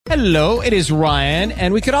Hello, it is Ryan,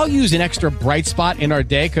 and we could all use an extra bright spot in our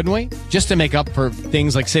day, couldn't we? Just to make up for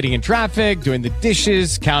things like sitting in traffic, doing the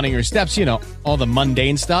dishes, counting your steps, all the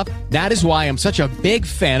mundane stuff. That is why I'm such a big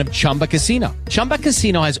fan of Chumba Casino. Chumba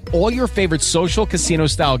Casino has all your favorite social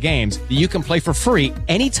casino-style games that you can play for free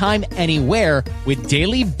anytime, anywhere with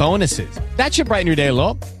daily bonuses. That should brighten your day a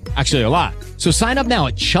little. Actually, a lot. So sign up now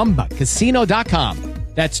at ChumbaCasino.com.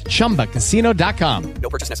 That's ChumbaCasino.com. No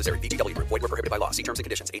purchase necessary. VGW Group. Void where prohibited by law. See terms and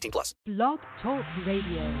conditions. 18 plus. Blog Talk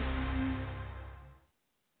Radio.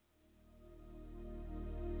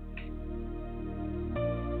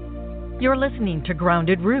 You're listening to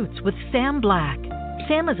Grounded Roots with Sam Black.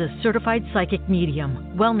 Sam is a certified psychic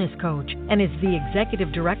medium, wellness coach, and is the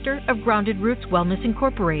executive director of Grounded Roots Wellness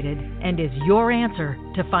Incorporated, and is your answer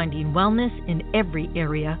to finding wellness in every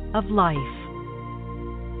area of life.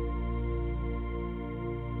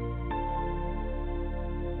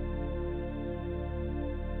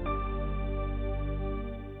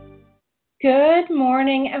 Good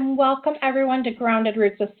morning and welcome everyone to Grounded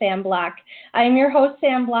Roots with Sam Black. I am your host,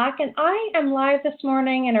 Sam Black, and I am live this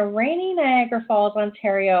morning in a rainy Niagara Falls,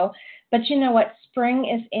 Ontario. But you know what? Spring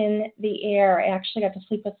is in the air. I actually got to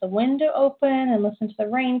sleep with the window open and listen to the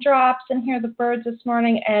raindrops and hear the birds this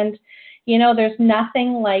morning. And, there's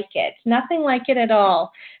nothing like it. Nothing like it at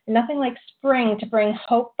all. Nothing like spring to bring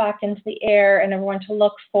hope back into the air and everyone to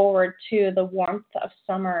look forward to the warmth of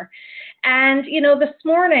summer. And, this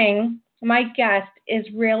morning, my guest is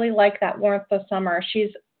really like that warmth of summer.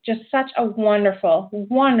 She's just such a wonderful,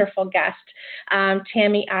 wonderful guest,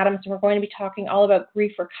 Tammy Adams. And we're going to be talking all about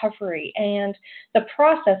grief recovery and the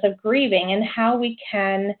process of grieving and how we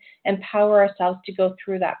can empower ourselves to go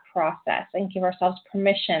through that process and give ourselves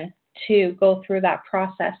permission to go through that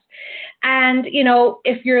process. And,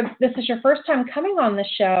 if this is your first time coming on the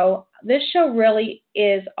show, this show really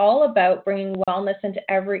is all about bringing wellness into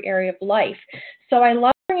every area of life. So I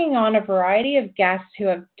love bringing on a variety of guests who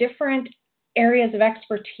have different areas of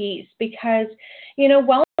expertise because,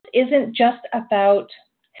 wellness isn't just about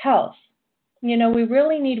health. We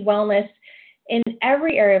really need wellness in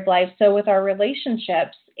every area of life. So with our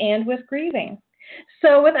relationships and with grieving.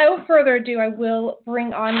 So without further ado, I will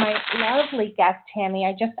bring on my lovely guest, Tammy.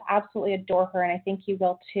 I just absolutely adore her, and I think you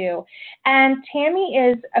will too. And Tammy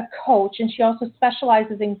is a coach, and she also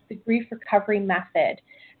specializes in the grief recovery method,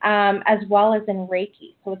 as well as in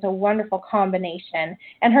Reiki. So it's a wonderful combination.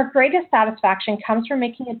 And her greatest satisfaction comes from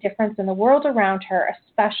making a difference in the world around her,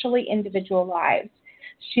 especially individual lives.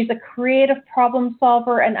 She's a creative problem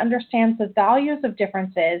solver and understands the values of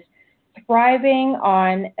differences, thriving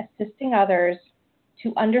on assisting others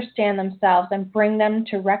to understand themselves and bring them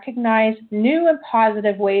to recognize new and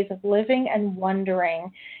positive ways of living and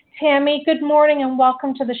wondering. Tammy, good morning and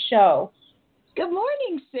welcome to the show. Good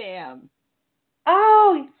morning, Sam.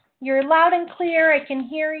 Oh, you're loud and clear. I can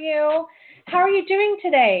hear you. How are you doing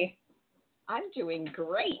today? I'm doing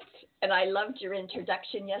great. And I loved your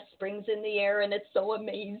introduction. Yes, spring's in the air and it's so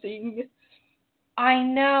amazing. I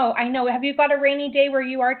know. Have you got a rainy day where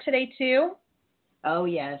you are today too? Oh,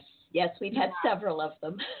 yes. Yes, we've had several of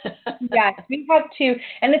them. Yes, we've had two.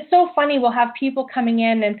 And it's so funny. We'll have people coming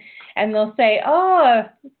in and they'll say, oh,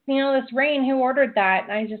 this rain, who ordered that?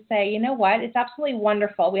 And I just say, you know what? It's absolutely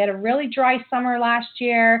wonderful. We had a really dry summer last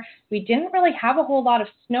year. We didn't really have a whole lot of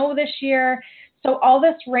snow this year. So all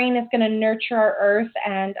this rain is going to nurture our earth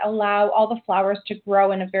and allow all the flowers to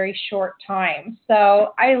grow in a very short time.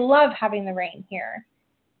 So I love having the rain here.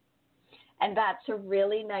 And that's a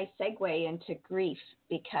really nice segue into grief,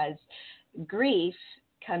 because grief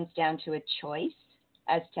comes down to a choice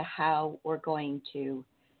as to how we're going to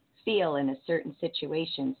feel in a certain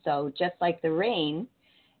situation. So just like the rain,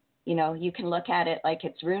 you can look at it like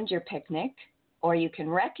it's ruined your picnic, or you can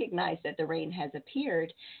recognize that the rain has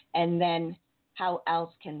appeared, and then how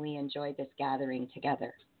else can we enjoy this gathering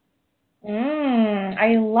together?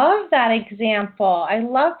 I love that example. I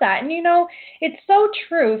love that. And it's so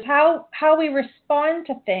true. How we respond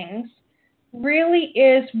to things really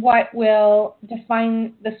is what will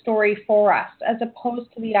define the story for us, as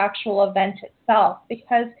opposed to the actual event itself,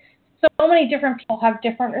 because so many different people have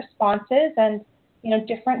different responses and,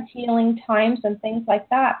 different healing times and things like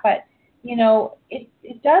that. But,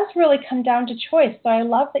 it does really come down to choice. So I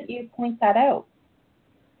love that you point that out.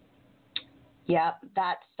 Yeah,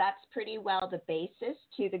 that's pretty well the basis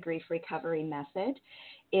to the grief recovery method.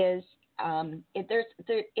 Is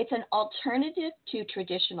it's an alternative to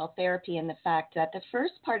traditional therapy in the fact that the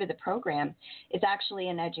first part of the program is actually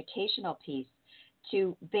an educational piece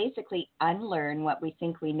to basically unlearn what we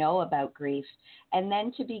think we know about grief, and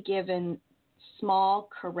then to be given small,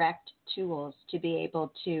 correct tools to be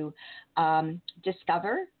able to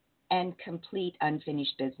discover and complete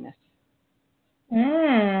unfinished business.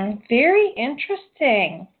 Very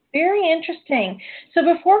interesting. Very interesting. So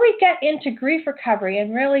before we get into grief recovery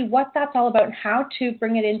and really what that's all about and how to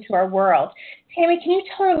bring it into our world, Tammy, can you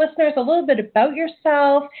tell our listeners a little bit about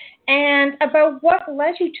yourself and about what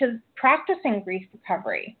led you to practicing grief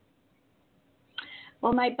recovery?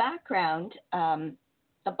 Well, my background,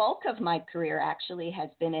 the bulk of my career actually has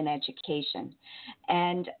been in education.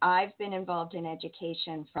 And I've been involved in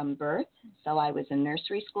education from birth. So I was a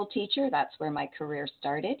nursery school teacher. That's where my career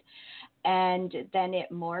started. And then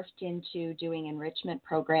it morphed into doing enrichment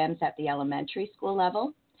programs at the elementary school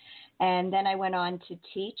level. And then I went on to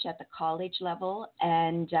teach at the college level,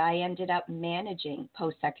 and I ended up managing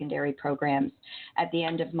post-secondary programs at the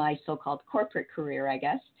end of my so-called corporate career, I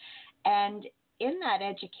guess. And in that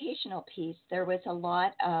educational piece, there was a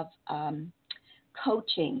lot of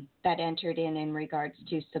coaching that entered in regards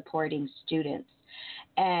to supporting students.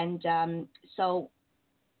 And so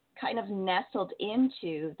kind of nestled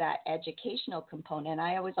into that educational component,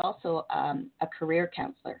 I was also a career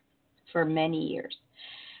counselor for many years.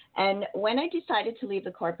 And when I decided to leave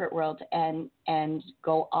the corporate world and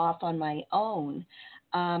go off on my own,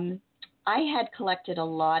 I had collected a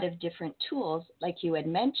lot of different tools, like you had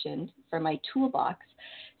mentioned, for my toolbox.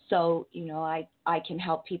 So, I can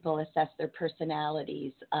help people assess their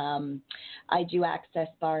personalities. I do access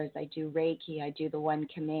bars. I do Reiki. I do the One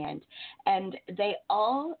Command. And they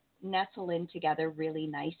all nestle in together really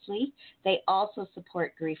nicely. They also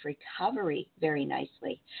support grief recovery very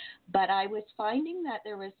nicely. But I was finding that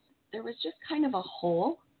there was just kind of a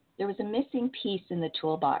hole. There was a missing piece in the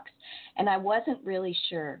toolbox, and I wasn't really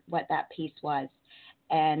sure what that piece was.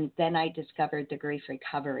 And then I discovered the grief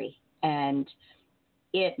recovery, and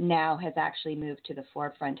it now has actually moved to the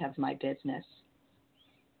forefront of my business.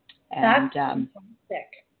 And, that's fantastic.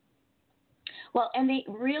 Well, and the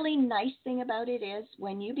really nice thing about it is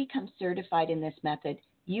when you become certified in this method,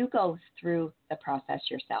 you go through the process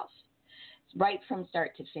yourself, right from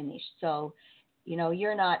start to finish. So,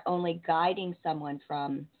 you're not only guiding someone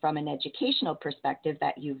from an educational perspective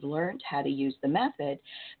that you've learned how to use the method,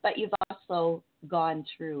 but you've also gone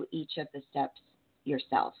through each of the steps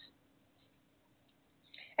yourself.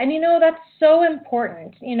 And that's so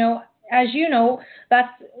important. As you know, that's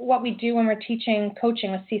what we do when we're teaching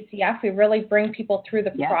coaching with CCF. We really bring people through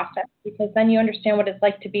the process, because then you understand what it's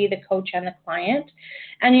like to be the coach and the client.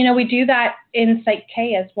 And, we do that in Psych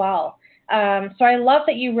K as well. So I love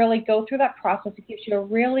that you really go through that process. It gives you a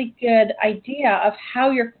really good idea of how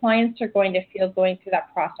your clients are going to feel going through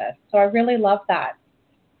that process. So I really love that.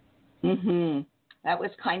 That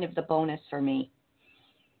was kind of the bonus for me.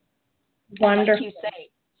 Wonderful.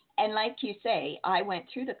 And like you say, I went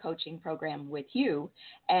through the coaching program with you,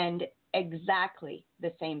 and exactly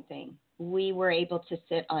the same thing. We were able to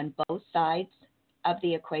sit on both sides of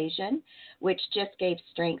the equation, which just gave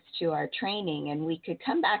strength to our training, and we could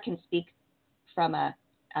come back and speak from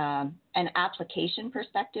an application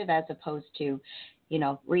perspective, as opposed to,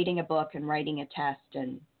 reading a book and writing a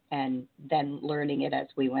test and then learning it as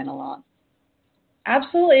we went along.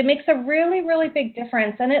 Absolutely. It makes a really, really big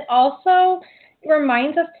difference. And it also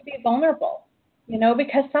reminds us to be vulnerable,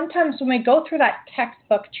 because sometimes when we go through that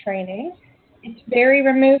textbook training, it's very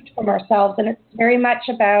removed from ourselves, and it's very much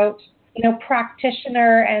about,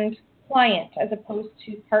 practitioner and client, as opposed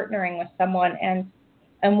to partnering with someone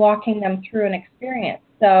and walking them through an experience.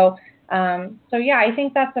 So yeah, I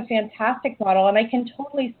think that's a fantastic model, and I can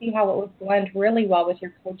totally see how it would blend really well with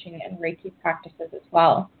your coaching and Reiki practices as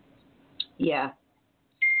well. Yeah,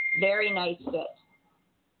 very nice fit.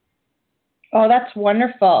 Oh, that's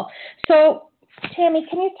wonderful. So, Tammy,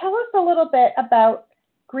 can you tell us a little bit about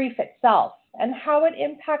grief itself and how it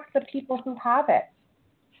impacts the people who have it?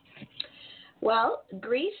 Well,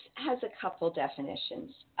 grief has a couple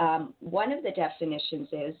definitions. One of the definitions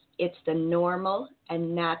is it's the normal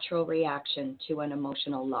and natural reaction to an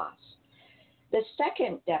emotional loss. The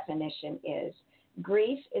second definition is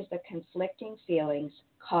grief is the conflicting feelings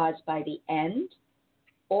caused by the end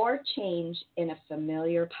or change in a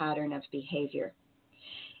familiar pattern of behavior.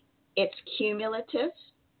 It's cumulative,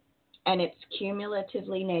 and it's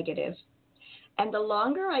cumulatively negative. And the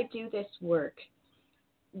longer I do this work,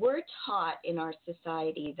 we're taught in our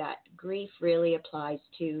society that grief really applies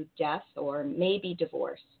to death or maybe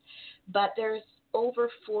divorce. But there's over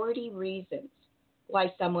 40 reasons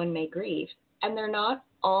why someone may grieve, and they're not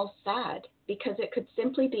all sad, because it could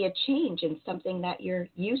simply be a change in something that you're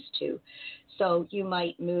used to. So you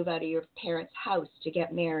might move out of your parents' house to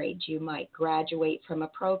get married. You might graduate from a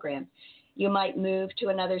program. You might move to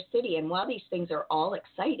another city. And while these things are all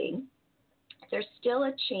exciting, there's still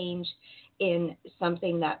a change in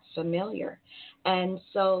something that's familiar. And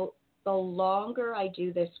so the longer I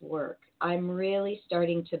do this work, I'm really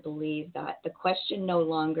starting to believe that the question no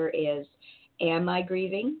longer is, am I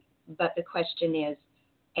grieving? But the question is,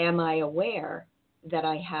 am I aware that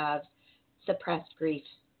I have suppressed grief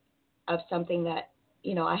of something that,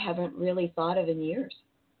 I haven't really thought of in years?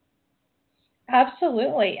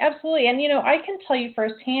 Absolutely. Absolutely. And, I can tell you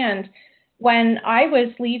firsthand, when I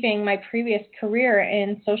was leaving my previous career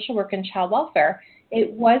in social work and child welfare,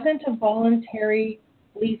 it wasn't a voluntary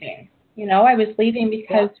leaving. I was leaving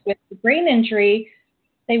because with the brain injury,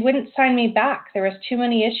 they wouldn't sign me back. There was too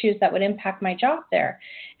many issues that would impact my job there.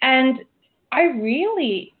 And I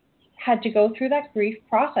really had to go through that grief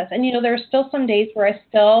process. And, there are still some days where I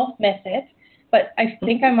still miss it, but I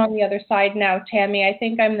think I'm on the other side now, Tammy. I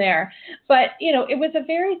think I'm there. But, it was a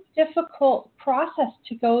very difficult process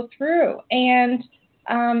to go through. And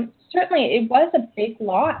certainly it was a big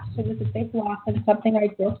loss. It was a big loss and something I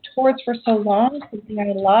worked towards for so long, something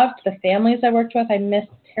I loved. The families I worked with, I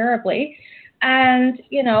missed terribly. And,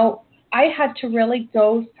 I had to really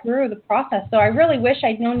go through the process. So I really wish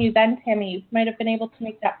I'd known you then, Tammy. You might have been able to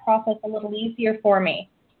make that process a little easier for me.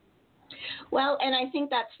 Well, and I think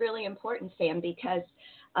that's really important, Sam, because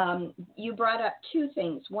you brought up two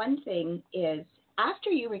things. One thing is, after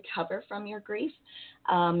you recover from your grief,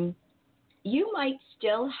 you might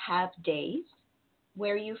still have days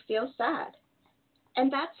where you feel sad.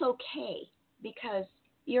 And that's okay, because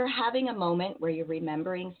you're having a moment where you're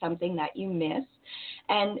remembering something that you miss,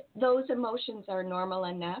 and those emotions are normal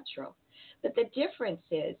and natural. But the difference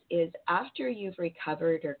is after you've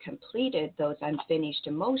recovered or completed those unfinished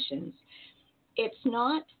emotions, it's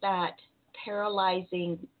not that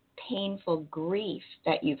paralyzing, painful grief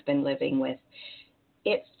that you've been living with.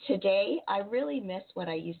 It's, today, I really miss what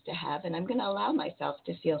I used to have, and I'm going to allow myself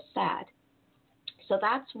to feel sad. So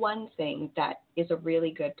that's one thing that is a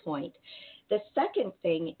really good point. The second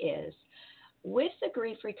thing is, with the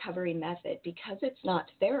grief recovery method, because it's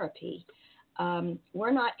not therapy,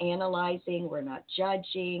 we're not analyzing, we're not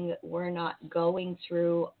judging, we're not going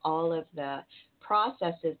through all of the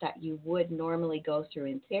processes that you would normally go through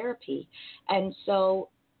in therapy. And so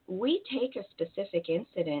we take a specific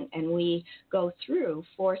incident and we go through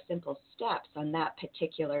 4 simple steps on that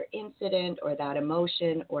particular incident or that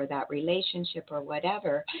emotion or that relationship or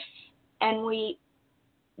whatever. And we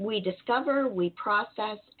discover, we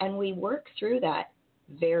process, and we work through that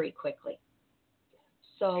very quickly.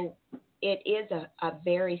 So it is a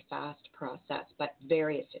very fast process, but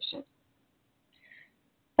very efficient.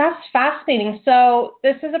 That's fascinating. So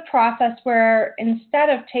this is a process where instead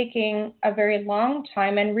of taking a very long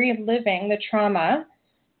time and reliving the trauma,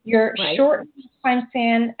 you're shortening the time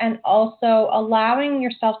span and also allowing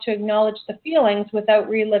yourself to acknowledge the feelings without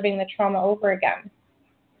reliving the trauma over again.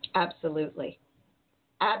 Absolutely.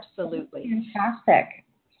 Absolutely. Fantastic.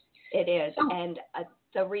 It is. And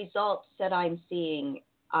the results that I'm seeing,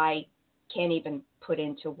 I can't even put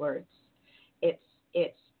into words.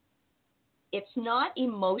 It's not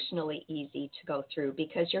emotionally easy to go through,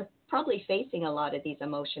 because you're probably facing a lot of these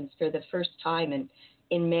emotions for the first time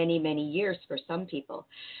in many, many years for some people.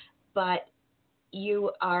 But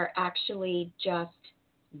you are actually just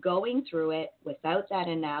going through it without that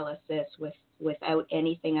analysis, without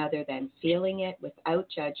anything other than feeling it, without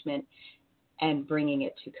judgment, and bringing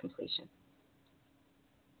it to completion.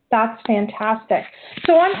 That's fantastic.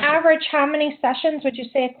 So on average, how many sessions would you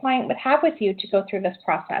say a client would have with you to go through this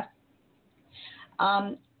process?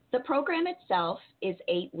 The program itself is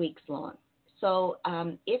 8 weeks long. So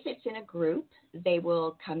if it's in a group, they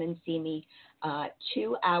will come and see me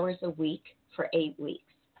 2 hours a week for 8 weeks.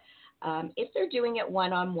 If they're doing it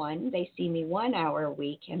one-on-one, they see me 1 hour a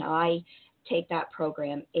week, and I take that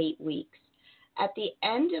program 8 weeks. At the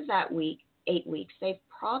end of that 8 weeks, they've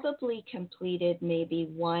probably completed maybe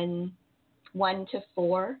one to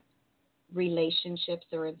 4 relationships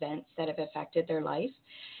or events that have affected their life.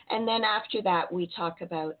 And then after that, we talk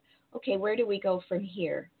about, okay, where do we go from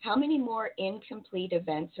here? How many more incomplete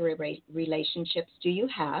events or relationships do you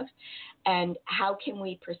have? And how can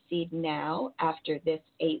we proceed now after this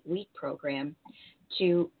 8-week program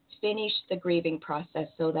to finish the grieving process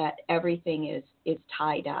so that everything is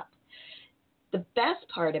tied up? The best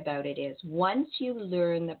part about it is, once you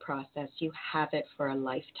learn the process, you have it for a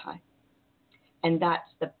lifetime. And that's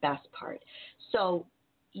the best part. So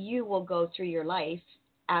you will go through your life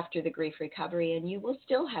after the grief recovery, and you will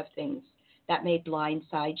still have things that may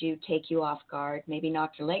blindside you, take you off guard, maybe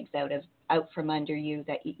knock your legs out from under you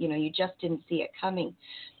that you just didn't see it coming.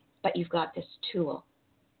 But you've got this tool.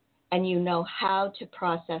 and you know how to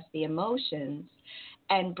process the emotions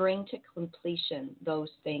and bring to completion those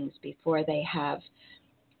things before they have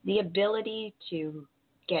the ability to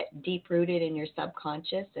get deep-rooted in your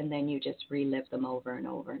subconscious, and then you just relive them over and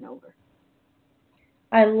over and over.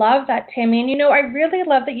 I love that, Tammy. And I really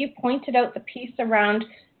love that you pointed out the piece around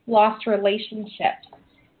lost relationships,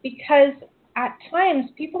 because at times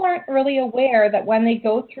people aren't really aware that when they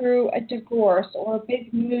go through a divorce or a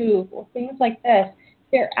big move or things like this,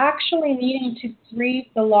 they're actually needing to grieve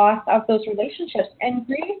the loss of those relationships and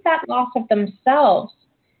grieve that loss of themselves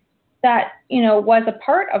that, was a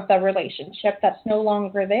part of the relationship that's no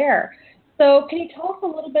longer there. So can you tell us a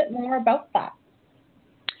little bit more about that?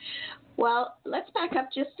 Well, let's back up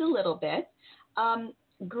just a little bit.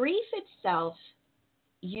 Grief itself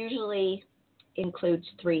usually includes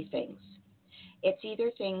three things. It's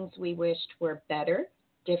either things we wished were better,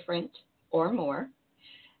 different, or more.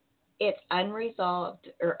 It's unresolved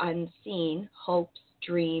or unseen hopes,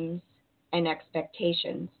 dreams, and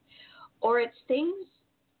expectations. Or it's things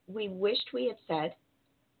we wished we had said,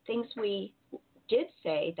 things we did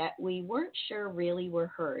say that we weren't sure really were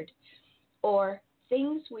heard, or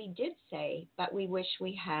things we did say but we wish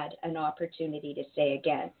we had an opportunity to say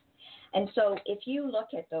again. And so if you look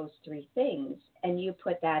at those three things and you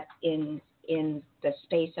put that in the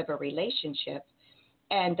space of a relationship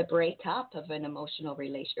and the breakup of an emotional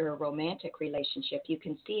or a romantic relationship, you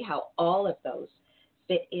can see how all of those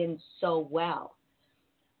fit in so well.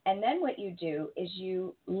 And then what you do is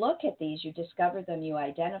you look at these, you discover them, you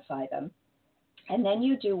identify them, and then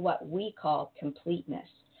you do what we call completeness.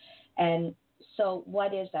 And so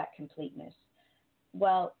what is that completeness?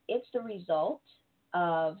 Well, it's the result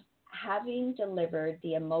of having delivered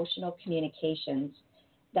the emotional communications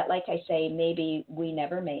that, like I say, maybe we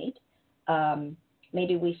never made,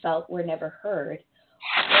 maybe we felt were never heard,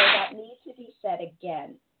 or that need to be said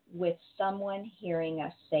again with someone hearing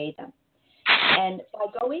us say them. And by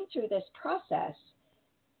going through this process,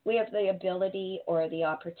 we have the ability or the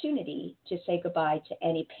opportunity to say goodbye to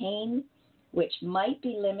any pain which might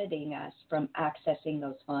be limiting us from accessing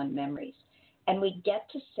those fond memories. And we get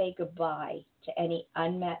to say goodbye to any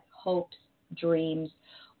unmet hopes, dreams,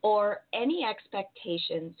 or any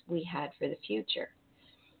expectations we had for the future.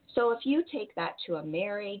 So if you take that to a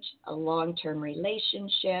marriage, a long-term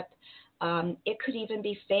relationship, it could even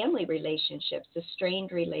be family relationships,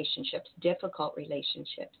 strained relationships, difficult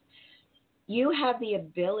relationships. You have the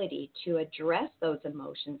ability to address those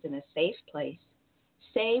emotions in a safe place,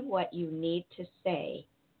 say what you need to say,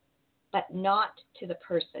 but not to the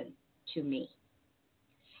person, to me.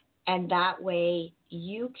 And that way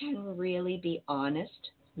you can really be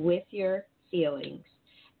honest with your feelings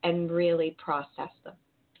and really process them.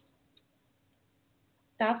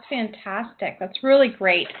 That's fantastic. That's really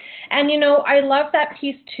great. And, I love that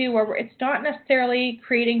piece too, where it's not necessarily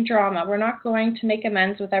creating drama. We're not going to make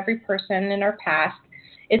amends with every person in our past.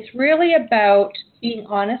 It's really about being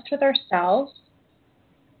honest with ourselves,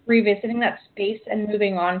 revisiting that space and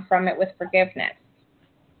moving on from it with forgiveness.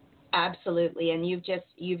 Absolutely. And you've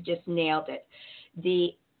just nailed it.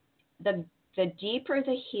 The deeper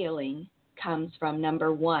the healing comes from,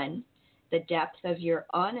 number one, the depth of your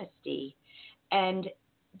honesty, and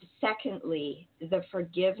secondly, the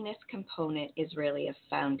forgiveness component is really a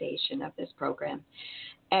foundation of this program.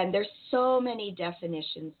 And there's so many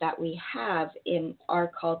definitions that we have in our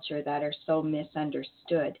culture that are so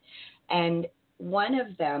misunderstood. And one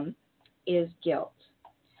of them is guilt.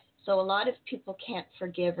 So a lot of people can't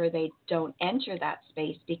forgive, or they don't enter that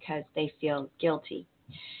space because they feel guilty.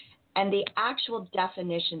 And the actual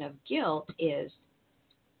definition of guilt is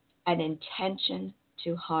an intention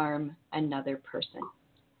to harm another person.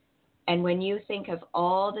 And when you think of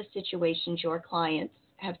all the situations your clients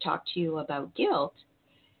have talked to you about guilt,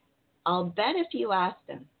 I'll bet if you ask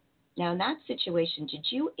them, now in that situation, did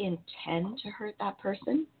you intend to hurt that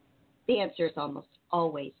person? The answer is almost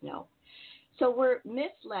always no. So we're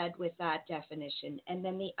misled with that definition. And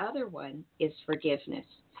then the other one is forgiveness.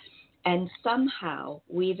 And somehow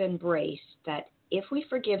we've embraced that if we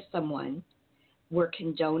forgive someone, we're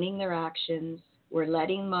condoning their actions, we're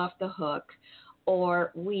letting them off the hook,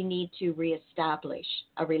 or we need to reestablish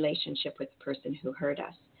a relationship with the person who hurt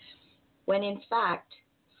us. When in fact,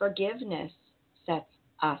 forgiveness sets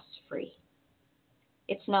us free.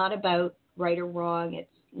 It's not about right or wrong. It's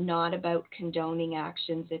not about condoning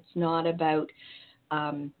actions. It's not about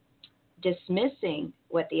dismissing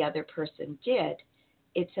what the other person did.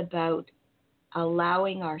 It's about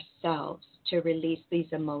allowing ourselves to release these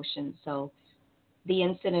emotions so the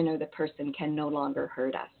incident or the person can no longer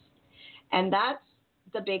hurt us. And that's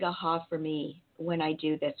the big aha for me when I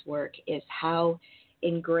do this work, is how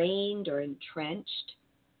ingrained or entrenched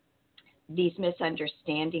these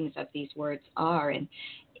misunderstandings of these words are. And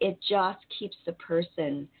it just keeps the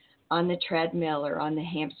person on the treadmill or on the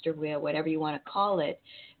hamster wheel, whatever you want to call it,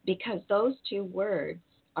 because those two words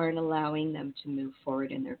aren't allowing them to move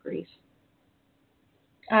forward in their grief.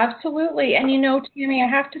 Absolutely. And Tammy, I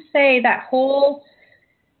have to say that whole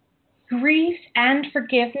grief and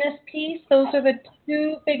forgiveness piece, those are the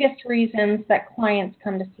two biggest reasons that clients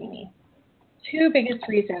come to see me. Two biggest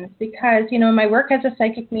reasons, because, my work as a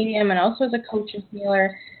psychic medium and also as a coach and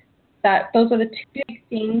healer, that those are the two big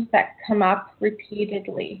themes that come up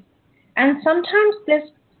repeatedly. And sometimes this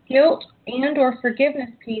guilt and or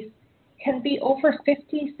forgiveness piece can be over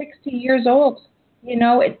 50, 60 years old.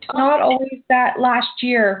 It's not always that last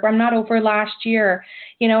year, I'm not over last year,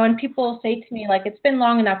 and people say to me, like, it's been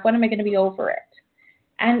long enough, when am I going to be over it?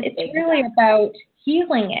 And it's really about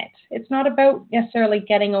healing it. It's not about necessarily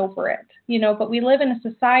getting over it, but we live in a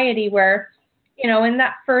society where, in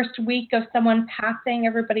that first week of someone passing,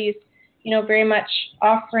 everybody's, very much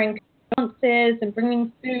offering condolences and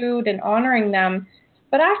bringing food and honoring them.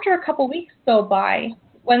 But after a couple weeks go by,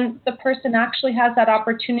 when the person actually has that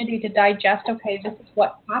opportunity to digest, okay, this is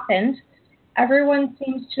what happened, everyone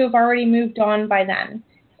seems to have already moved on by then.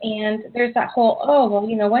 And there's that whole,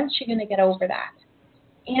 when's she going to get over that?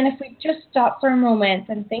 And if we just stop for a moment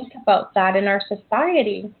and think about that in our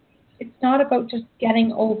society, it's not about just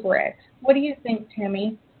getting over it. What do you think,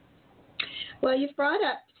 Tammy? Well, you've brought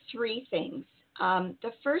up three things.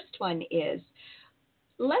 The first one is,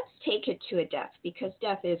 let's take it to a death, because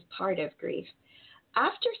death is part of grief.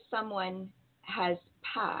 After someone has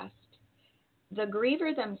passed, the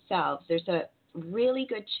griever themselves, there's a really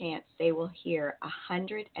good chance they will hear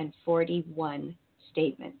 141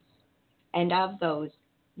 statements. And of those,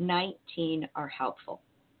 19 are helpful.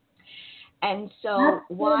 And so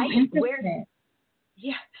where's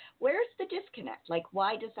the disconnect? Like,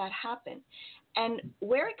 why does that happen? And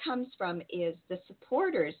where it comes from is the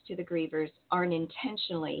supporters to the grievers aren't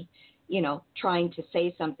intentionally, trying to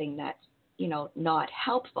say something that's, not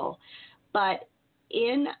helpful. But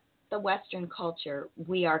in the Western culture,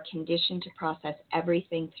 we are conditioned to process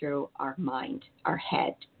everything through our mind, our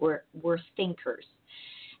head. We're thinkers.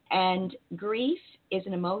 And grief is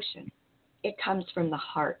an emotion. It comes from the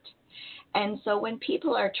heart. And so when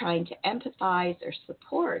people are trying to empathize or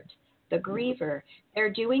support the griever, they're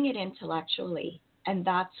doing it intellectually, and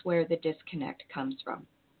that's where the disconnect comes from.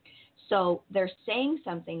 So they're saying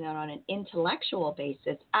something that on an intellectual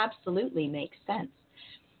basis absolutely makes sense.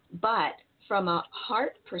 But from a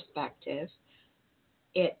heart perspective,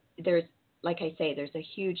 there's a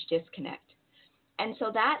huge disconnect. And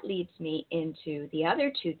so that leads me into the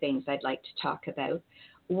other two things I'd like to talk about.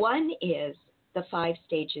 One is the 5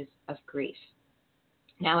 stages of grief.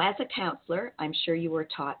 Now, as a counselor, I'm sure you were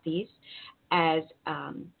taught these. As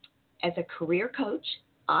a career coach,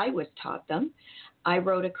 I was taught them. I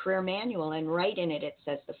wrote a career manual, and right in it, it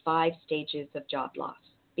says the 5 stages of job loss,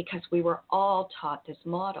 because we were all taught this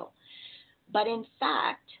model. But in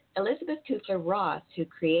fact, Elizabeth Kubler-Ross, who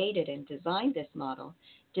created and designed this model,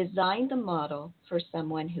 designed the model for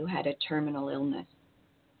someone who had a terminal illness.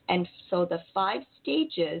 And so the 5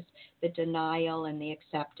 stages, the denial and the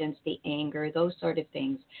acceptance, the anger, those sort of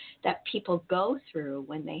things that people go through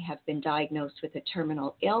when they have been diagnosed with a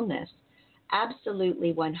terminal illness,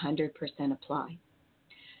 absolutely 100% apply.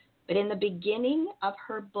 But in the beginning of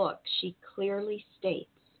her book, she clearly states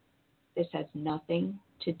this has nothing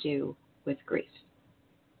to do with grief.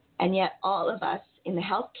 And yet all of us in the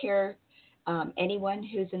healthcare, anyone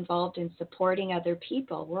who's involved in supporting other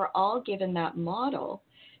people, we're all given that model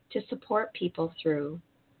to support people through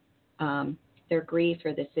their grief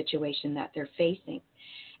or the situation that they're facing.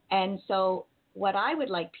 And so what I would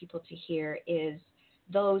like people to hear is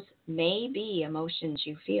those may be emotions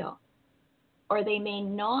you feel, or they may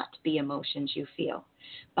not be emotions you feel,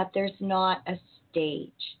 but there's not a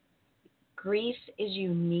stage. Grief is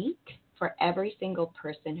unique for every single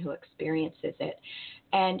person who experiences it.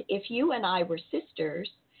 And if you and I were sisters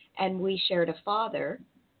and we shared a father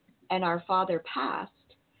and our father passed,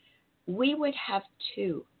 we would have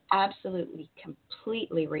 2 absolutely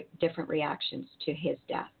completely different reactions to his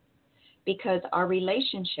death, because our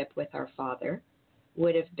relationship with our father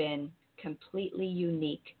would have been completely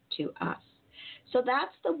unique to us. So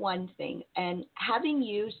that's the one thing. And having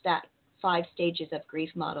used that 5 stages of grief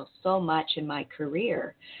model so much in my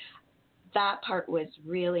career, that part was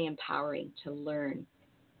really empowering to learn,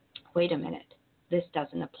 wait a minute, this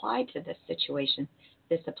doesn't apply to this situation.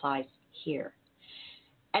 This applies here.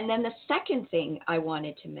 And then the second thing I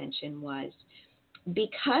wanted to mention was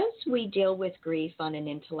because we deal with grief on an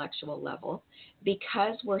intellectual level,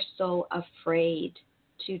 because we're so afraid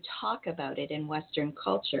to talk about it in Western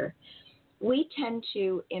culture, we tend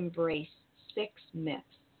to embrace 6 myths.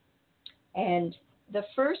 And the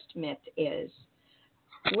first myth is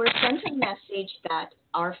we're sent a message that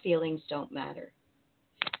our feelings don't matter.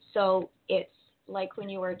 So it's like when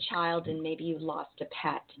you were a child and maybe you lost a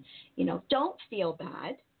pet, don't feel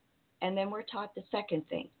bad. And then we're taught the second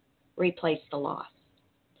thing, replace the loss.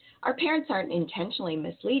 Our parents aren't intentionally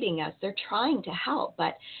misleading us. They're trying to help,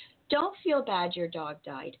 but don't feel bad your dog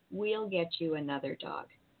died. We'll get you another dog.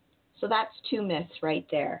 So that's 2 myths right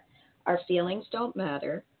there. Our feelings don't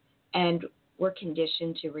matter, and we're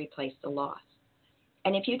conditioned to replace the loss.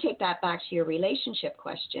 And if you take that back to your relationship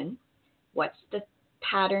question, what's the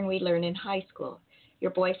pattern we learn in high school? Your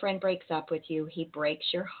boyfriend breaks up with you, he breaks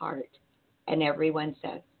your heart, and everyone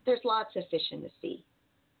says, there's lots of fish in the sea.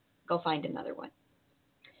 Go find another one.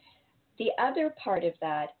 The other part of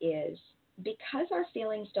that is because our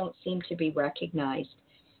feelings don't seem to be recognized,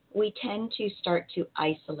 we tend to start to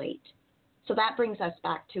isolate. So that brings us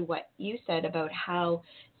back to what you said about how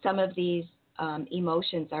some of these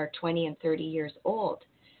emotions are 20 and 30 years old,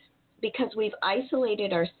 because we've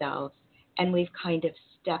isolated ourselves and we've kind of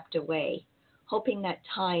stepped away, hoping that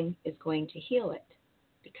time is going to heal it,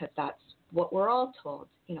 because that's what we're all told.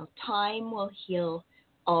 Time will heal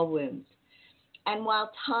all wounds. And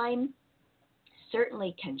while time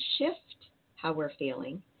certainly can shift how we're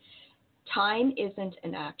feeling, time isn't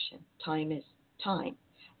an action. Time is time.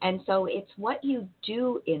 And so it's what you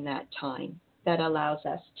do in that time that allows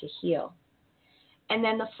us to heal. And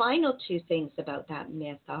then the final 2 things about that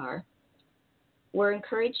myth are we're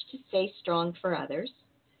encouraged to stay strong for others,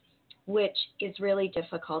 which is really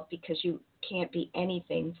difficult because you can't be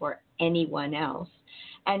anything for anyone else.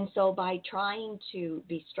 And so by trying to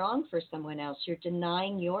be strong for someone else, you're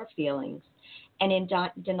denying your feelings. And in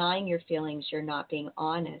denying your feelings, you're not being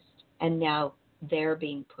honest. And now they're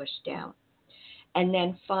being pushed down. And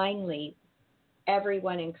then finally,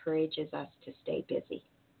 everyone encourages us to stay busy.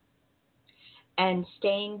 And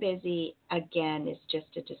staying busy, again, is just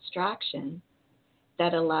a distraction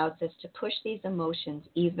that allows us to push these emotions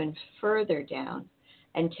even further down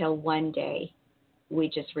until one day we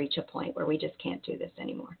just reach a point where we just can't do this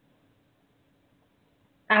anymore.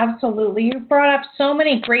 Absolutely. You brought up so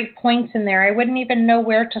many great points in there. I wouldn't even know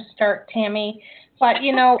where to start, Tammy. But,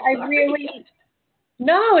 I really...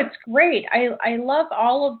 No, it's great. I love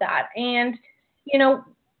all of that. And,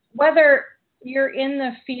 whether you're in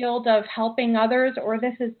the field of helping others or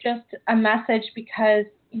this is just a message because,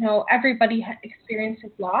 everybody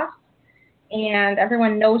experiences loss and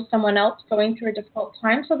everyone knows someone else going through a difficult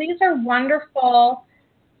time. So these are wonderful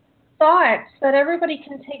thoughts that everybody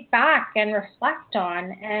can take back and reflect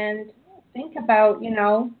on and think about,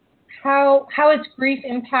 how is grief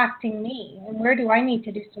impacting me and where do I need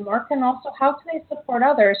to do some work, and also how can I support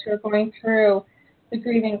others who are going through the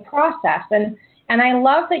grieving process. And I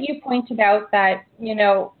love that you pointed out that,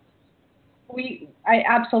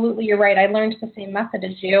 absolutely, you're right. I learned the same method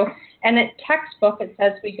as you. And at textbook, it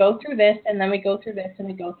says we go through this and then we go through this and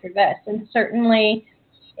we go through this. And certainly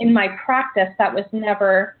in my practice, that was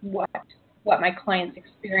never what my clients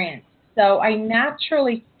experienced. So I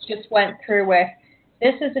naturally just went through with,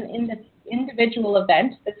 this is an individual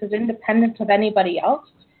event. This is independent of anybody else.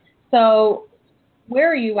 So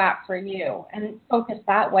where are you at for you? And focus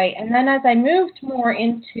that way. And then as I moved more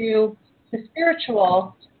into the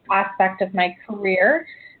spiritual aspect of my career,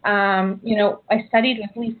 I studied with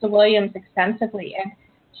Lisa Williams extensively. And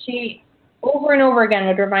she over and over again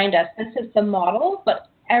would remind us, this is the model, but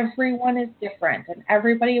everyone is different. And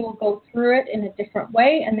everybody will go through it in a different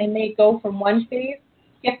way. And they may go from one phase,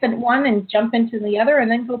 skip in one and jump into the other and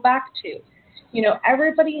then go back to.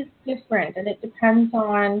 Everybody is different, and it depends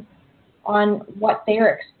on what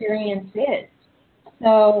their experience is.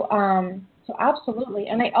 So absolutely.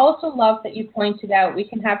 And I also love that you pointed out we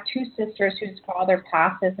can have 2 sisters whose father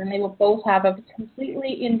passes, and they will both have a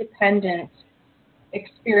completely independent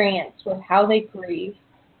experience with how they grieve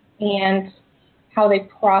and how they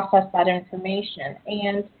process that information.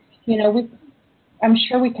 And, I'm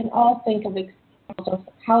sure we can all think of examples of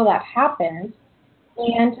how that happens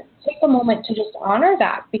and take a moment to just honor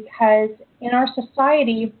that, because in our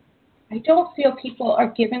society, I don't feel people are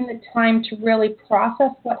given the time to really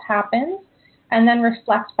process what happens and then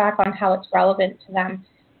reflect back on how it's relevant to them.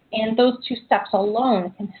 And those 2 steps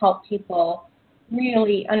alone can help people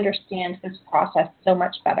really understand this process so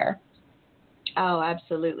much better. Oh,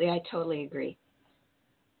 absolutely. I totally agree.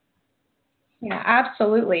 Yeah,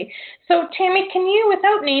 absolutely. So, Tammy, can you,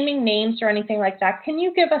 without naming names or anything like that, can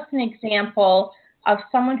you give us an example of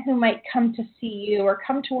someone who might come to see you or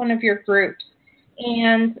come to one of your groups.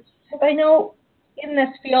 And because I know in this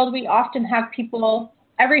field, we often have people,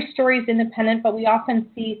 every story is independent, but we often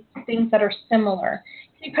see things that are similar.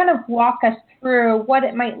 Can you kind of walk us through what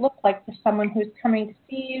it might look like for someone who's coming to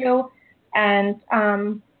see you, and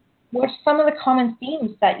what are some of the common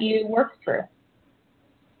themes that you work through?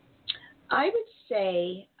 I would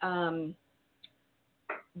say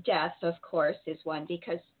death, of course, is one,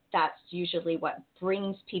 because that's usually what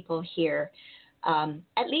brings people here.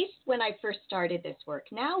 At least when I first started this work.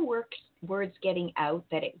 Now word's getting out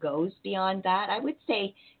that it goes beyond that. I would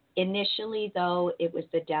say initially, though, it was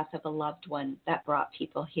the death of a loved one that brought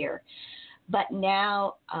people here. But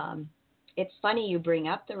now it's funny you bring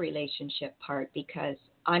up the relationship part, because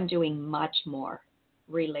I'm doing much more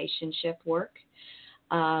relationship work.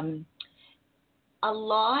 A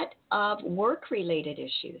lot of work-related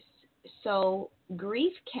issues. So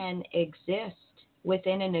grief can exist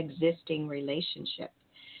within an existing relationship.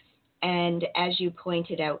 And as you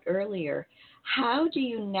pointed out earlier, how do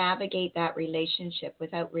you navigate that relationship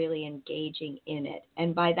without really engaging in it?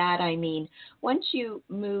 And by that, I mean, once you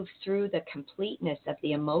move through the completeness of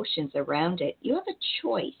the emotions around it, you have a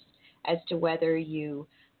choice as to whether you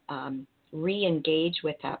re-engage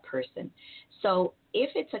with that person. So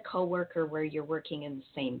if it's a coworker where you're working in the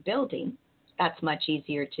same building, that's much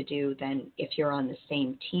easier to do than if you're on the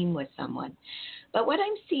same team with someone. But what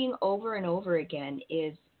I'm seeing over and over again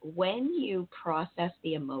is when you process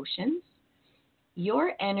the emotions,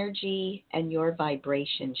 your energy and your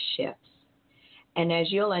vibration shifts. And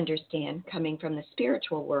as you'll understand, coming from the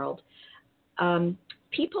spiritual world,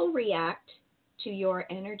 people react to your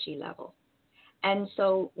energy level. And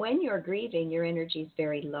so when you're grieving, your energy is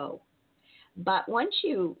very low. But once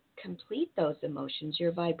you complete those emotions,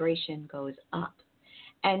 your vibration goes up.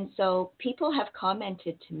 And so people have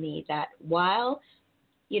commented to me that while,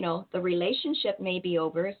 the relationship may be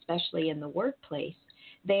over, especially in the workplace,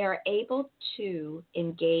 they are able to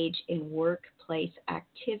engage in workplace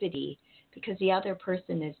activity because the other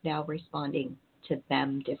person is now responding to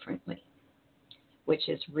them differently, which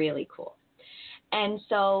is really cool. And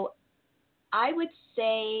so I would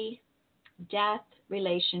say death,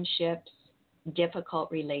 relationships,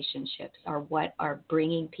 difficult relationships are what are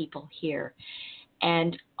bringing people here.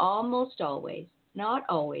 And almost always, not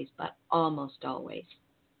always, but almost always,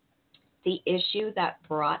 the issue that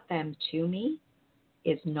brought them to me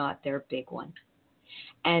is not their big one.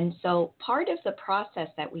 And so part of the process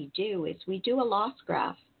that we do is we do a loss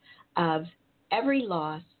graph of every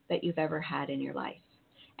loss that you've ever had in your life.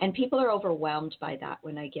 And people are overwhelmed by that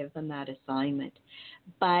when I give them that assignment.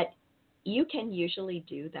 But you can usually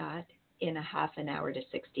do that in a half an hour to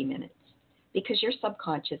 60 minutes because your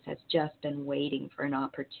subconscious has just been waiting for an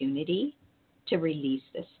opportunity to release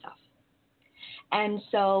this stuff. And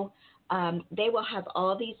so they will have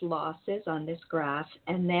all these losses on this graph,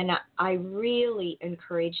 and then I really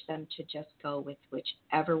encourage them to just go with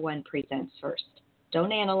whichever one presents first.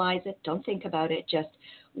 Don't analyze it. Don't think about it. Just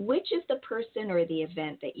which is the person or the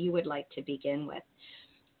event that you would like to begin with.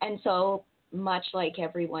 And so much like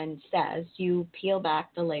everyone says, you peel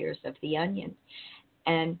back the layers of the onion.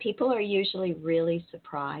 And people are usually really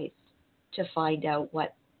surprised to find out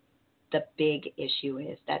what the big issue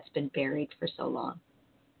is that's been buried for so long.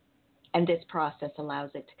 And this process allows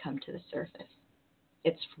it to come to the surface.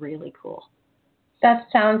 It's really cool. That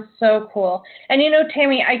sounds so cool. And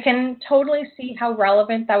Tammy, I can totally see how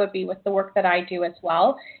relevant that would be with the work that I do as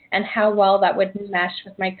well, and how well that would mesh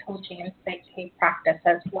with my coaching and psychic practice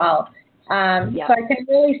as well. So I can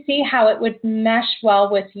really see how it would mesh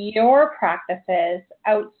well with your practices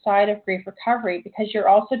outside of grief recovery, because you're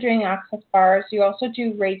also doing access bars, you also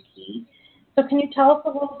do Reiki. So can you tell us a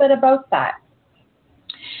little bit about that?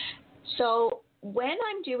 So when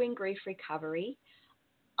I'm doing grief recovery,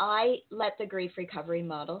 I let the grief recovery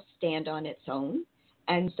model stand on its own.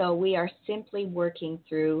 And so we are simply working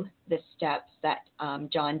through the steps that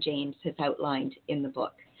John James has outlined in the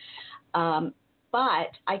book.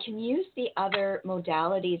 But I can use the other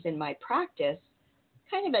modalities in my practice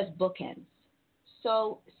kind of as bookends.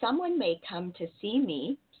 So someone may come to see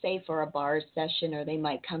me, say for a bars session, or they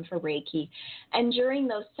might come for Reiki. And during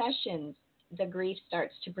those sessions, the grief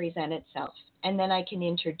starts to present itself. And then I can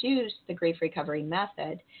introduce the grief recovery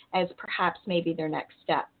method as perhaps maybe their next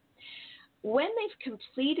step. When they've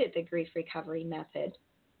completed the grief recovery method,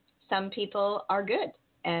 some people are good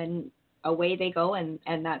and away they go, and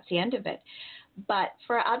that's the end of it. But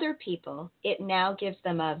for other people, it now gives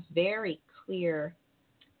them a very clear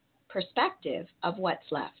perspective of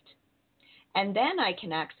what's left. And then I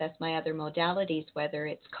can access my other modalities, whether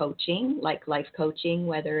it's coaching, like life coaching,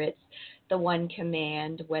 whether it's the One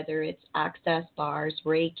Command, whether it's access bars,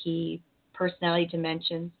 Reiki, personality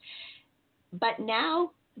dimensions. But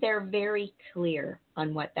now they're very clear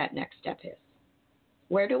on what that next step is.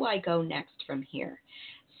 Where do I go next from here?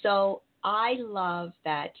 So I love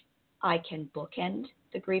that I can bookend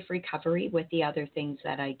the grief recovery with the other things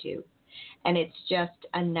that I do. And it's just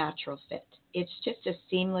a natural fit. It's just a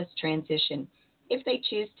seamless transition. If they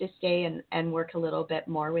choose to stay and work a little bit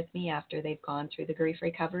more with me after they've gone through the grief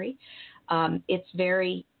recovery, it's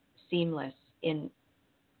very seamless in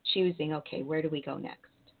choosing, okay, where do we go next?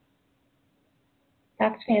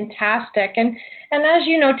 That's fantastic. And as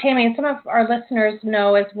you know, Tammy, and some of our listeners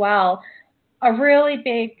know as well, a really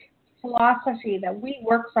big philosophy that we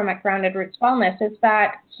work from at Grounded Roots Wellness is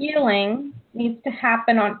that healing needs to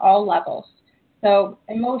happen on all levels. So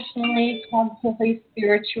emotionally, cognitively,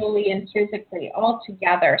 spiritually, and physically, all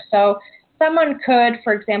together. So someone could,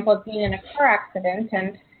 for example, be in a car accident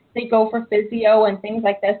and they go for physio and things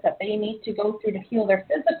like this that they need to go through to heal their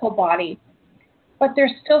physical body, but they're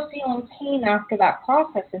still feeling pain after that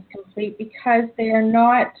process is complete because they are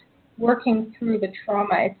not working through the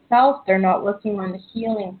trauma itself. They're not working on the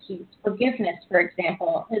healing piece. Forgiveness, for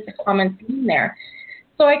example, is a common theme there.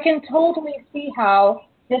 So I can totally see how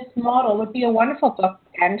this model would be a wonderful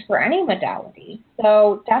bookend for any modality.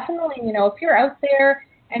 So definitely, if you're out there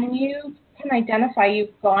and you can identify you've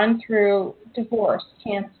gone through divorce,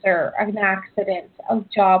 cancer, an accident, a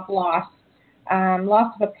job loss,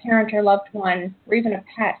 loss of a parent or loved one, or even a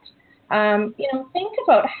pet, think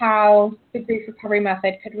about how the grief recovery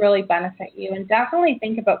method could really benefit you, and definitely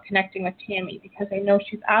think about connecting with Tammy because I know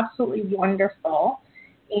she's absolutely wonderful.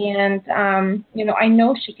 And, I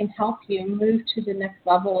know she can help you move to the next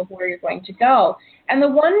level of where you're going to go. And the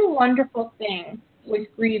one wonderful thing with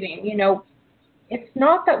grieving, it's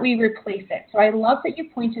not that we replace it. So I love that you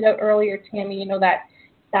pointed out earlier, Tammy,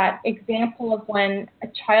 that example of when a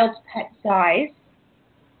child's pet dies,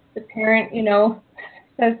 the parent,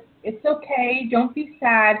 says, it's okay, don't be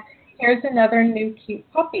sad, here's another new cute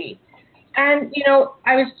puppy. And,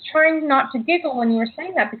 I was trying not to giggle when you were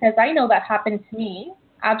saying that because I know that happened to me.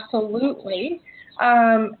 Absolutely.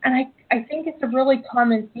 And I think it's a really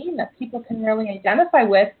common theme that people can really identify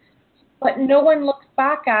with, but no one looks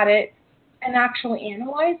back at it and actually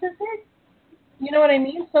analyzes it. You know what I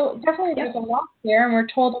mean? So definitely there's a loss there, and we're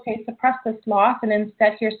told, okay, suppress this loss, and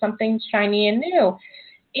instead here's something shiny and new.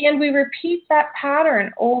 And we repeat that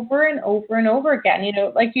pattern over and over and over again,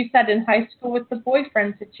 like you said in high school with the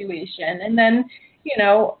boyfriend situation. And then,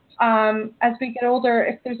 as we get older,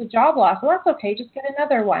 if there's a job loss, well, that's okay, just get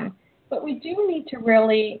another one. But we do need to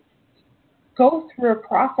really go through a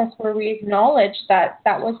process where we acknowledge that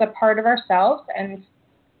that was a part of ourselves, and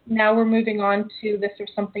now we're moving on to this or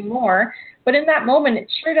something more. But in that moment,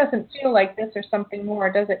 it sure doesn't feel like this or something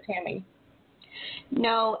more, does it, Tammy?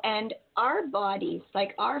 No, and our bodies,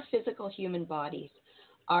 like our physical human bodies,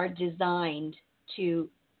 are designed to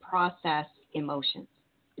process emotions.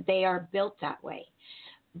 They are built that way.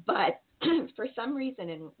 But for some reason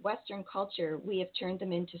in Western culture, we have turned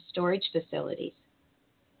them into storage facilities.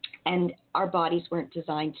 And our bodies weren't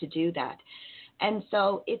designed to do that. And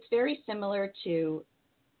so it's very similar to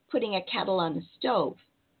putting a kettle on the stove.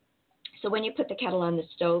 So when you put the kettle on the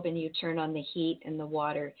stove and you turn on the heat and the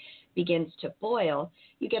water begins to boil,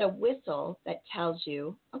 you get a whistle that tells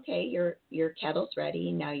you, okay, your kettle's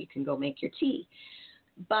ready, now you can go make your tea.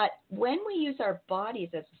 But when we use our bodies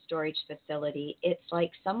as a storage facility, it's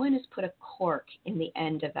like someone has put a cork in the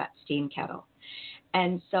end of that steam kettle.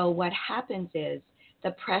 And so what happens is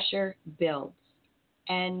the pressure builds.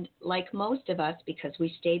 And like most of us, because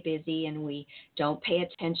we stay busy and we don't pay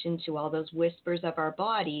attention to all those whispers of our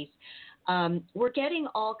bodies, we're getting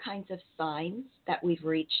all kinds of signs that we've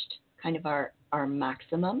reached kind of our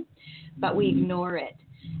maximum, but we ignore it.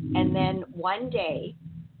 And then one day,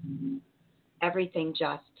 everything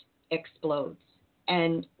just explodes,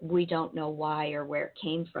 and we don't know why or where it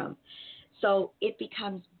came from. So it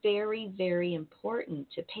becomes very, very important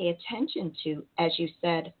to pay attention to, as you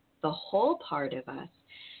said, the whole part of us,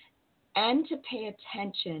 and to pay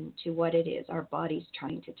attention to what it is our body's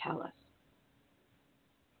trying to tell us.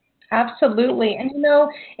 Absolutely. And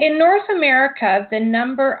in North America, the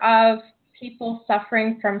number of people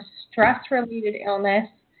suffering from stress-related illness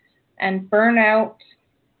and burnout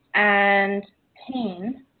and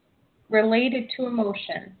pain related to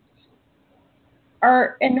emotion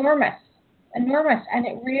are enormous. And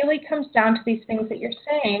it really comes down to these things that you're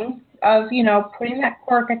saying of, putting that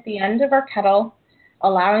cork at the end of our kettle,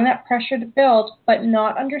 allowing that pressure to build, but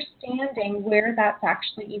not understanding where that's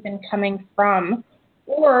actually even coming from,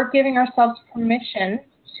 or giving ourselves permission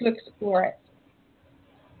to explore it.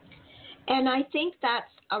 And I think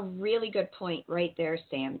that's a really good point right there,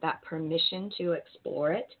 Sam, that permission to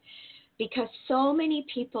explore it. Because so many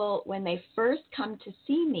people, when they first come to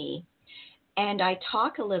see me, and I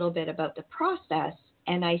talk a little bit about the process,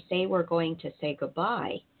 and I say we're going to say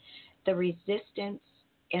goodbye, the resistance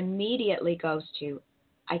immediately goes to,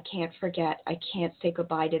 I can't forget, I can't say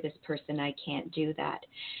goodbye to this person, I can't do that.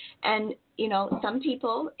 And, you know, some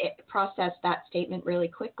people process that statement really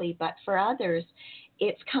quickly, but for others,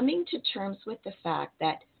 it's coming to terms with the fact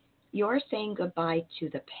that you're saying goodbye to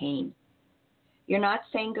the pain. You're not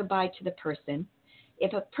saying goodbye to the person.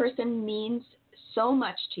 If a person means so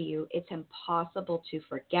much to you, it's impossible to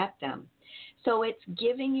forget them. So it's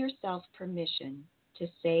giving yourself permission to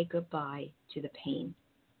say goodbye to the pain.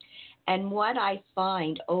 And what I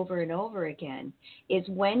find over and over again is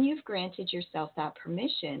when you've granted yourself that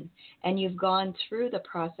permission and you've gone through the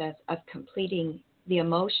process of completing the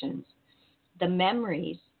emotions, the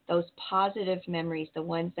memories, those positive memories, the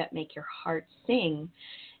ones that make your heart sing,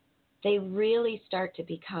 they really start to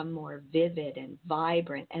become more vivid and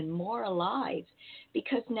vibrant and more alive,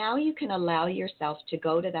 because now you can allow yourself to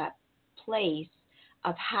go to that place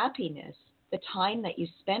of happiness, the time that you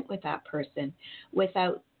spent with that person,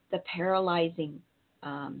 without the paralyzing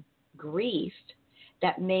grief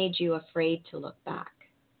that made you afraid to look back.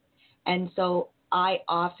 And so I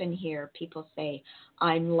often hear people say,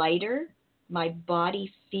 I'm lighter, my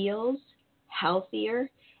body feels healthier,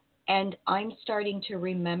 and I'm starting to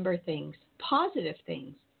remember things, positive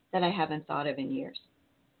things, that I haven't thought of in years.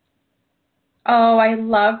 Oh, I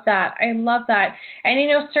love that. I love that. And, you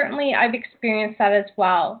know, certainly I've experienced that as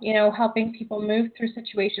well, you know, helping people move through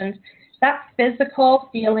situations. That physical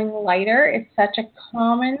feeling lighter is such a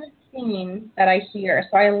common theme that I hear.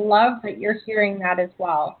 So I love that you're hearing that as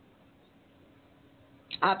well.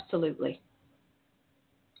 Absolutely.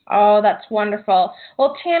 Oh, that's wonderful.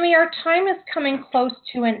 Well, Tammy, our time is coming close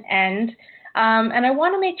to an end. And I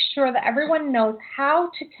want to make sure that everyone knows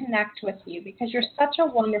how to connect with you, because you're such a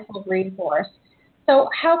wonderful resource. So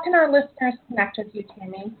how can our listeners connect with you,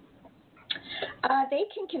 Tammy? They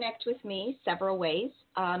can connect with me several ways.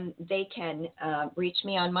 They can reach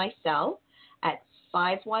me on my cell at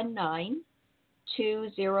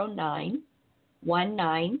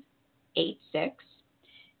 519-209-1986.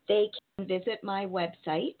 They can visit my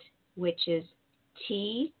website, which is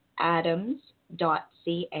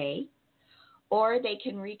tadams.ca, or they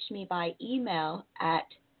can reach me by email at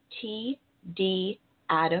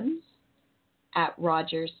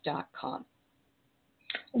tdadams@rogers.com.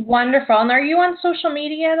 Wonderful. And are you on social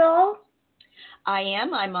media at all? I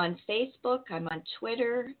am. I'm on Facebook, I'm on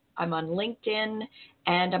Twitter, I'm on LinkedIn,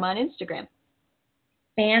 and I'm on Instagram.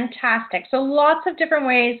 Fantastic. So lots of different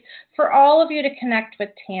ways for all of you to connect with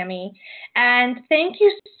Tammy. And thank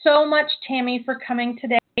you so much, Tammy, for coming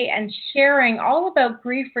today and sharing all about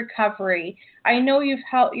grief recovery. I know you've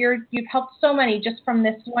helped so many just from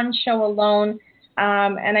this one show alone.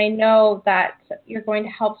 And I know that you're going to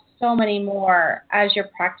help so many more as your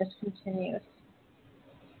practice continues.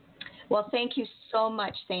 Well, thank you so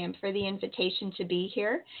much, Sam, for the invitation to be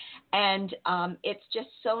here. And it's just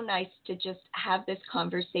so nice to just have this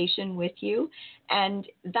conversation with you. And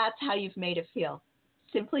that's how you've made it feel.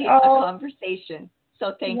 Simply a conversation.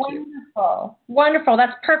 So thank you. Wonderful. Wonderful.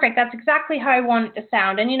 That's perfect. That's exactly how I want it to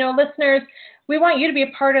sound. And, you know, listeners, we want you to be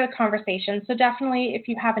a part of the conversation. So definitely, if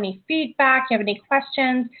you have any feedback, you have any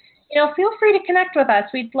questions, you know, feel free to connect with us.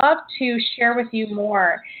 We'd love to share with you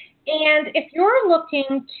more. And if you're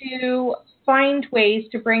looking to find ways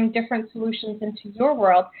to bring different solutions into your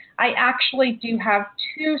world, I actually do have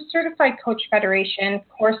 2 Certified Coach Federation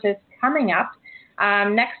courses coming up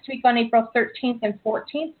next week on April 13th and 14th.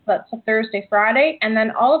 So that's a Thursday, Friday. And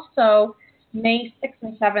then also May 6th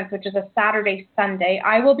and 7th, which is a Saturday, Sunday,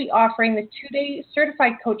 I will be offering the 2-day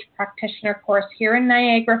Certified Coach Practitioner course here in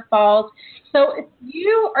Niagara Falls. So if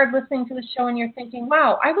you are listening to the show and you're thinking,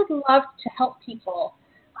 wow, I would love to help people,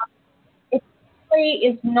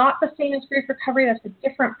 is not the same as grief recovery. That's a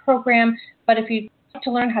different program. But if you'd like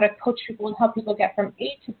to learn how to coach people and help people get from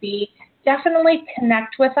A to B, definitely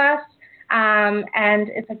connect with us. And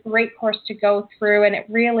it's a great course to go through. And it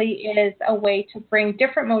really is a way to bring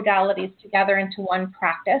different modalities together into one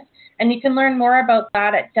practice. And you can learn more about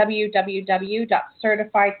that at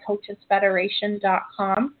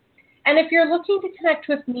www.certifiedcoachesfederation.com. And if you're looking to connect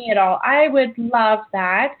with me at all, I would love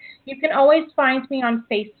that. You can always find me on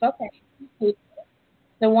Facebook.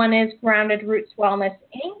 The one is Grounded Roots Wellness,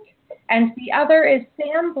 Inc. And the other is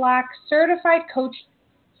Sam Black, certified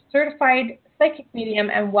psychic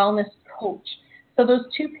medium and wellness coach. So those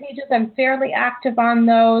two pages, I'm fairly active on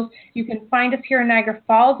those. You can find us here in Niagara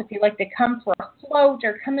Falls if you'd like to come for a float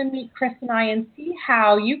or come and meet Chris and I and see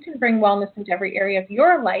how you can bring wellness into every area of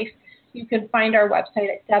your life. You can find our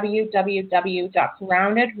website at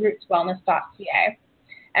www.groundedrootswellness.ca.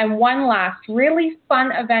 And one last really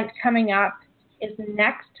fun event coming up is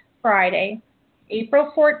next Friday,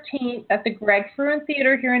 April 14th at the Greg Fruin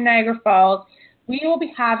Theater here in Niagara Falls. We will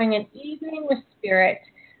be having an evening with spirit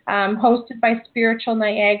hosted by Spiritual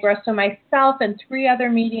Niagara. So myself and 3 other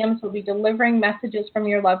mediums will be delivering messages from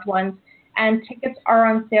your loved ones, and tickets are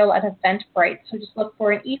on sale at Eventbrite. So just look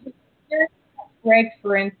for an evening at Greg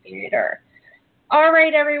Fruin Theater. All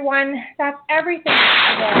right, everyone, that's everything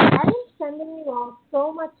today. I'm sending you all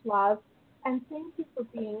so much love, and thank you for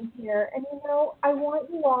being here. And I want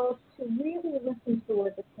you all to really listen to the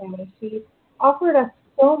words of Tammy. She offered us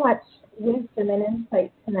so much wisdom and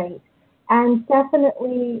insight tonight. And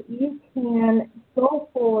definitely you can go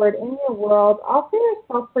forward in your world, offer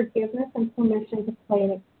yourself forgiveness and permission to play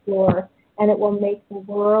and explore, and it will make the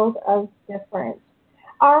world of difference.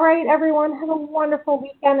 All right, everyone, have a wonderful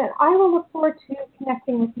weekend, and I will look forward to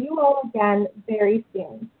connecting with you all again very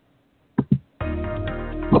soon.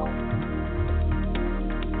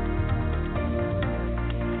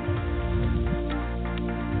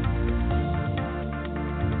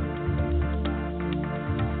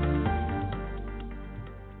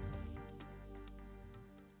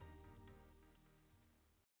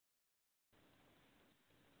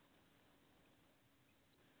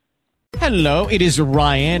 Hello, it is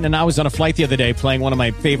Ryan, and I was on a flight the other day playing one of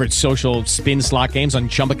my favorite social spin slot games on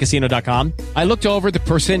ChumbaCasino.com. I looked over at the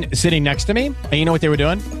person sitting next to me, and you know what they were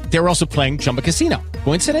doing? They were also playing Chumba Casino.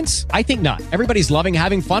 Coincidence? I think not. Everybody's loving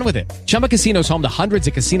having fun with it. Chumba Casino is home to hundreds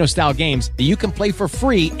of casino-style games that you can play for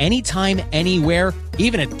free anytime, anywhere,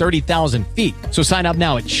 even at 30,000 feet. So sign up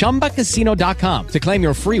now at ChumbaCasino.com to claim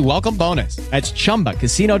your free welcome bonus. That's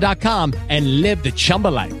ChumbaCasino.com and live the Chumba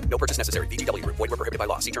life. No purchase necessary. VGW Group. Void where prohibited by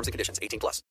law. See terms and conditions. 18+.